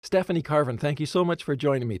Stephanie Carvin, thank you so much for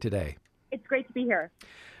joining me today. It's great to be here.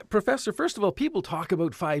 Professor, first of all, people talk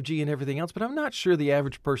about 5G and everything else, but I'm not sure the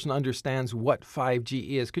average person understands what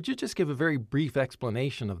 5G is. Could you just give a very brief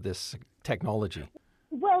explanation of this technology?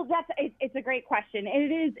 Well, it's a great question.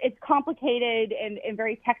 And it's complicated and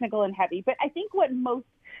very technical and heavy. But I think what most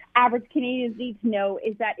average Canadians need to know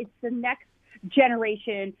is that it's the next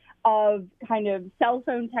generation of kind of cell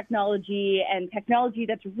phone technology and technology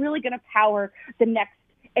that's really going to power the next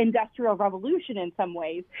industrial revolution in some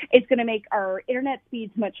ways. It's going to make our internet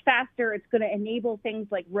speeds much faster. It's going to enable things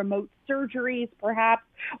like remote surgeries, perhaps,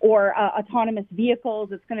 or autonomous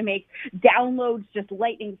vehicles. It's going to make downloads just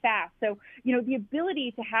lightning fast. So, the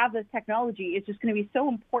ability to have this technology is just going to be so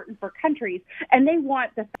important for countries, and they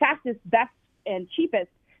want the fastest, best, and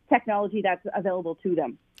cheapest technology that's available to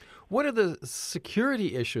them. What are the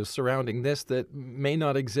security issues surrounding this that may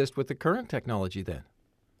not exist with the current technology then?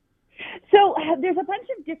 So there's a bunch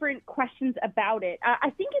of different questions about it. I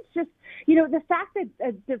think it's just, the fact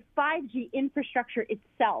that the 5G infrastructure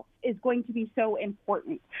itself is going to be so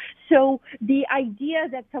important. So the idea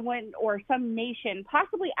that someone or some nation,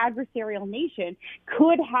 possibly adversarial nation,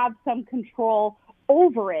 could have some control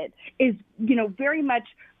over it is, very much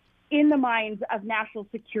in the minds of national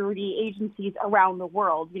security agencies around the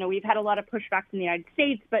world. We've had a lot of pushbacks in the United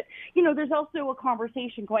States, but, there's also a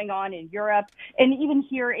conversation going on in Europe and even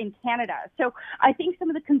here in Canada. So I think some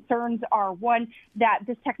of the concerns are, one, that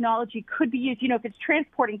this technology could be used, if it's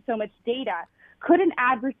transporting so much data, could an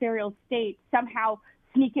adversarial state somehow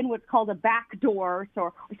sneak in what's called a backdoor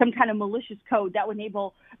or some kind of malicious code that would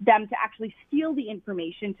enable them to actually steal the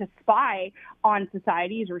information to spy on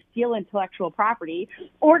societies or steal intellectual property?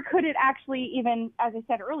 Or could it actually even, as I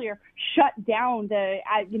said earlier, shut down the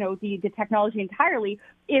technology entirely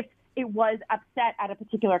if it was upset at a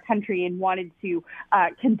particular country and wanted to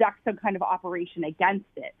conduct some kind of operation against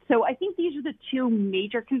it? So I think these are the two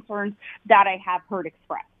major concerns that I have heard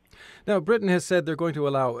expressed. Now, Britain has said they're going to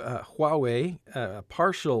allow Huawei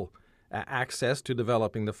partial access to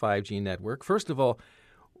developing the 5G network. First of all,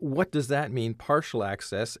 what does that mean, partial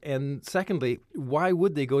access? And secondly, why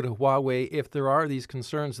would they go to Huawei if there are these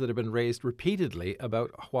concerns that have been raised repeatedly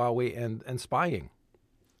about Huawei and spying?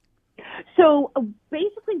 So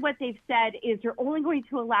basically what they've said is they're only going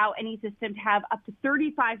to allow any system to have up to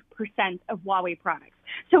 35% of Huawei products.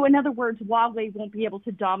 So in other words, Huawei won't be able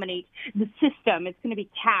to dominate the system. It's going to be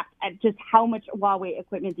capped at just how much Huawei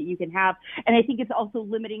equipment that you can have. And I think it's also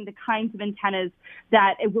limiting the kinds of antennas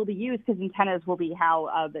that it will be used, because antennas will be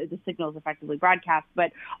how the signal is effectively broadcast,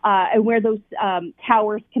 but and where those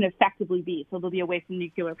towers can effectively be. So they'll be away from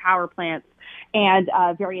nuclear power plants and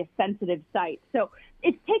various sensitive sites. So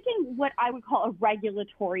it's taking what I would call a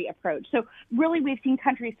regulatory approach. So really, we've seen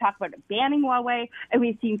countries talk about banning Huawei, and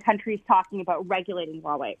we've seen countries talking about regulating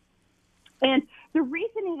Huawei. And the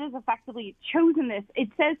reason it has effectively chosen this, it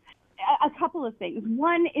says a couple of things.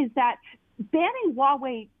 One is that banning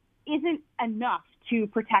Huawei isn't enough to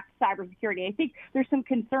protect cybersecurity. I think there's some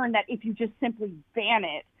concern that if you just simply ban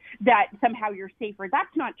it, that somehow you're safer.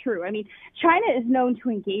 That's not true. I mean, China is known to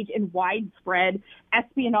engage in widespread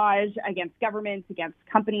espionage against governments, against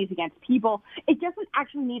companies, against people. It doesn't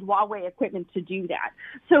actually need Huawei equipment to do that.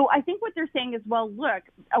 So I think what they're saying is, well, look,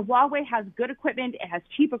 Huawei has good equipment, it has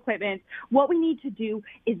cheap equipment. What we need to do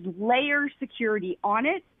is layer security on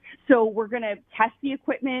it. So we're going to test the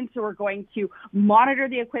equipment, so we're going to monitor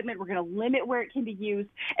the equipment, we're going to limit where it can be used.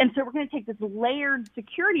 And so we're going to take this layered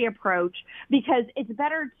security approach, because it's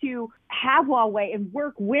better to have Huawei and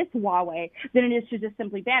work with Huawei than it is to just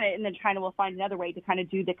simply ban it, and then China will find another way to kind of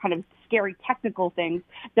do the kind of scary technical things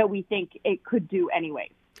that we think it could do anyway.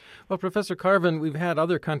 Well, Professor Carvin, we've had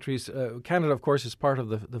other countries. Canada, of course, is part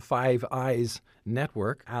of the Five Eyes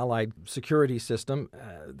network, allied security system.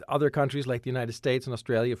 Other countries like the United States and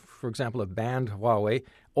Australia, for example, have banned Huawei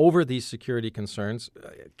over these security concerns.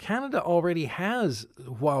 Canada already has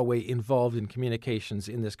Huawei involved in communications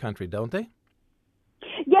in this country, don't they?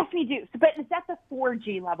 Yes, we do. But it's at the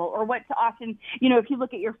 4G level, or what's often, if you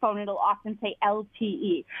look at your phone, it'll often say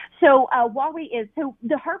LTE. So Huawei is, so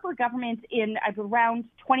the Harper government in around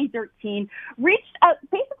 2013 reached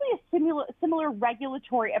basically a similar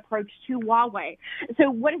regulatory approach to Huawei. So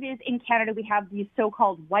what it is in Canada, we have these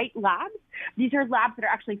so-called white labs. These are labs that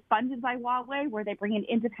are actually funded by Huawei, where they bring in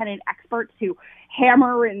independent experts to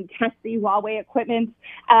hammer and test the Huawei equipment,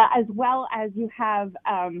 as well as you have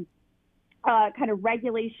kind of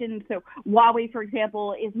regulation. So Huawei, for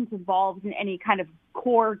example, isn't involved in any kind of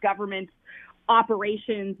core government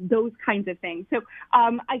operations, those kinds of things. So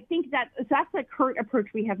I think that's the current approach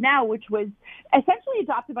we have now, which was essentially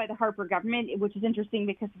adopted by the Harper government, which is interesting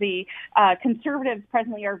because the Conservatives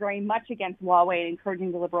presently are very much against Huawei and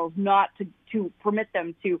encouraging the Liberals not to permit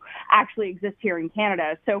them to actually exist here in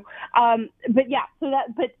Canada. So, but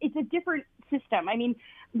it's a different system. I mean,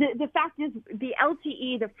 the fact is the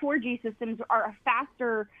LTE, the 4G systems are a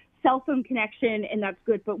faster cell phone connection, and that's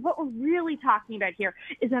good. But what we're really talking about here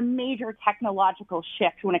is a major technological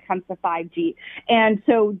shift when it comes to 5G. And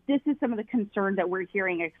so this is some of the concern that we're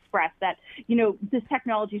hearing expressed, that, this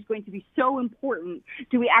technology is going to be so important.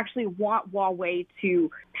 Do we actually want Huawei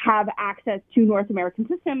to have access to North American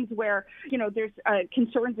systems where, there's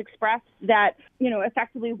concerns expressed that,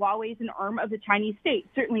 effectively Huawei is an arm of the Chinese state?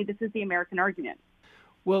 Certainly this is the American argument.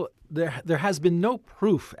 Well, there has been no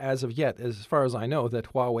proof as of yet, as far as I know,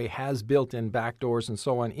 that Huawei has built-in backdoors and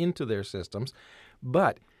so on into their systems.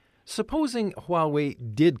 But supposing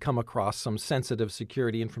Huawei did come across some sensitive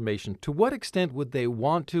security information, to what extent would they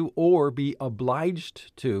want to or be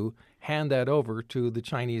obliged to hand that over to the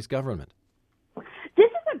Chinese government? This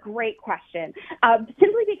is a great question,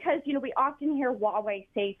 simply because, we often hear Huawei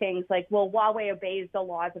say things like, well, Huawei obeys the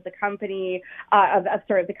laws of the company, of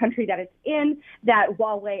the country that it's in, that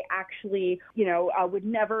Huawei actually, would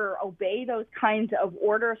never obey those kinds of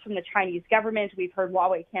orders from the Chinese government. We've heard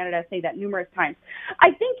Huawei Canada say that numerous times.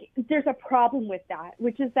 I think there's a problem with that,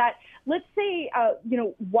 which is that, let's say,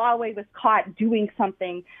 Huawei was caught doing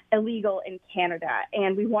something illegal in Canada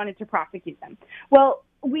and we wanted to prosecute them. Well,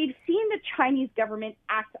 we've seen the Chinese government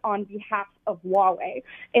act on behalf of Huawei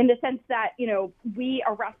in the sense that, we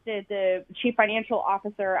arrested the chief financial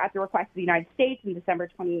officer at the request of the United States in December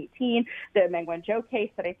 2018, the Meng Wanzhou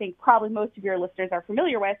case that I think probably most of your listeners are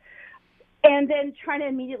familiar with. And then China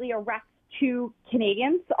immediately arrests 2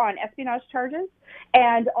 Canadians on espionage charges,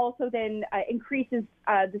 and also then increases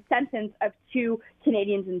the sentence of 2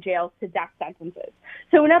 Canadians in jail to death sentences.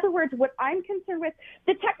 So in other words, what I'm concerned with,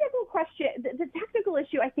 the technical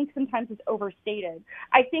issue, I think sometimes is overstated.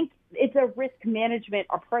 I think it's a risk management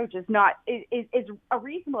approach, is a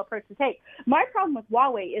reasonable approach to take. My problem with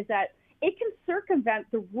Huawei is that it can circumvent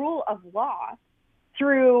the rule of law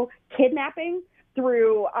through kidnapping,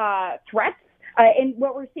 through threats. And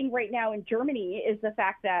what we're seeing right now in Germany is the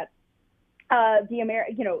fact that China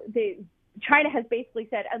has basically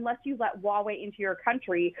said, unless you let Huawei into your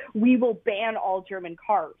country, we will ban all German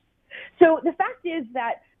cars. So the fact is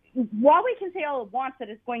that Huawei can say all it wants that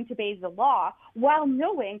it's going to obey the law, while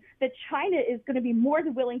knowing that China is going to be more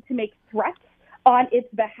than willing to make threats on its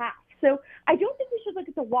behalf. So I don't think we should look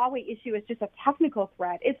at the Huawei issue as just a technical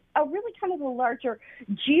threat. It's a really kind of a larger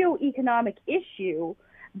geoeconomic issue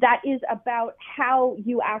that is about how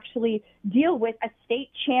you actually deal with a state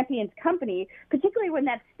championed company, particularly when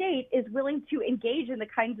that state is willing to engage in the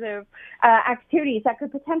kinds of activities that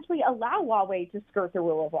could potentially allow Huawei to skirt the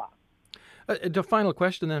rule of law. The final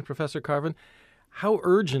question then, Professor Carvin. How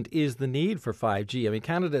urgent is the need for 5G? I mean,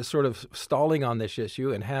 Canada is sort of stalling on this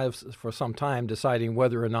issue and has for some time deciding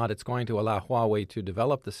whether or not it's going to allow Huawei to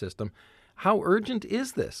develop the system. How urgent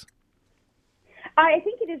is this? I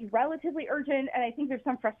think it is relatively urgent, and I think there's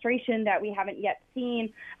some frustration that we haven't yet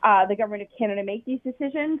seen the government of Canada make these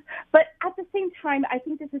decisions. But at the same time, I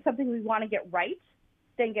think this is something we want to get right,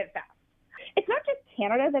 then get fast. It's not just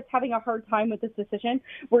Canada that's having a hard time with this decision.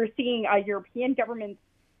 We're seeing European governments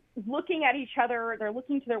looking at each other. They're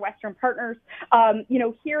looking to their Western partners.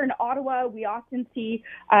 Here in Ottawa, we often see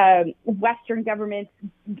Western governments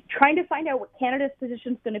trying to find out what Canada's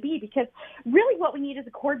position is going to be, because really what we need is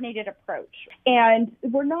a coordinated approach. And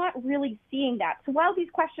we're not really seeing that. So while these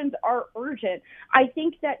questions are urgent, I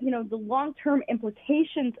think that, the long-term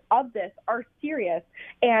implications of this are serious.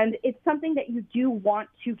 And it's something that you do want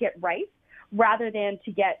to get right rather than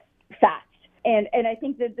to get fast. And I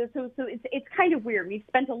think that it's kind of weird. We've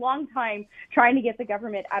spent a long time trying to get the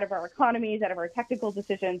government out of our economies, out of our technical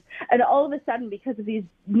decisions, and all of a sudden, because of these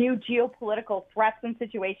new geopolitical threats and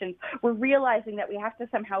situations, we're realizing that we have to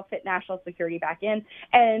somehow fit national security back in.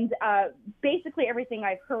 And basically everything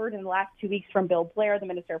I've heard in the last 2 weeks from Bill Blair, the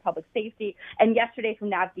Minister of Public Safety, and yesterday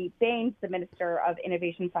from Navdeep Bains, the Minister of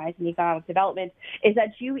Innovation, Science and Economic Development, is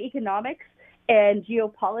that geoeconomics and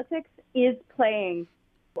geopolitics is playing,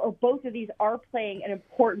 or both of these are playing, an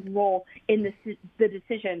important role in the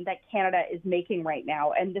decision that Canada is making right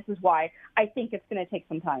now. And this is why I think it's going to take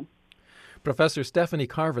some time. Professor Stephanie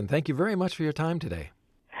Carvin, thank you very much for your time today.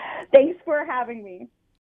 Thanks for having me.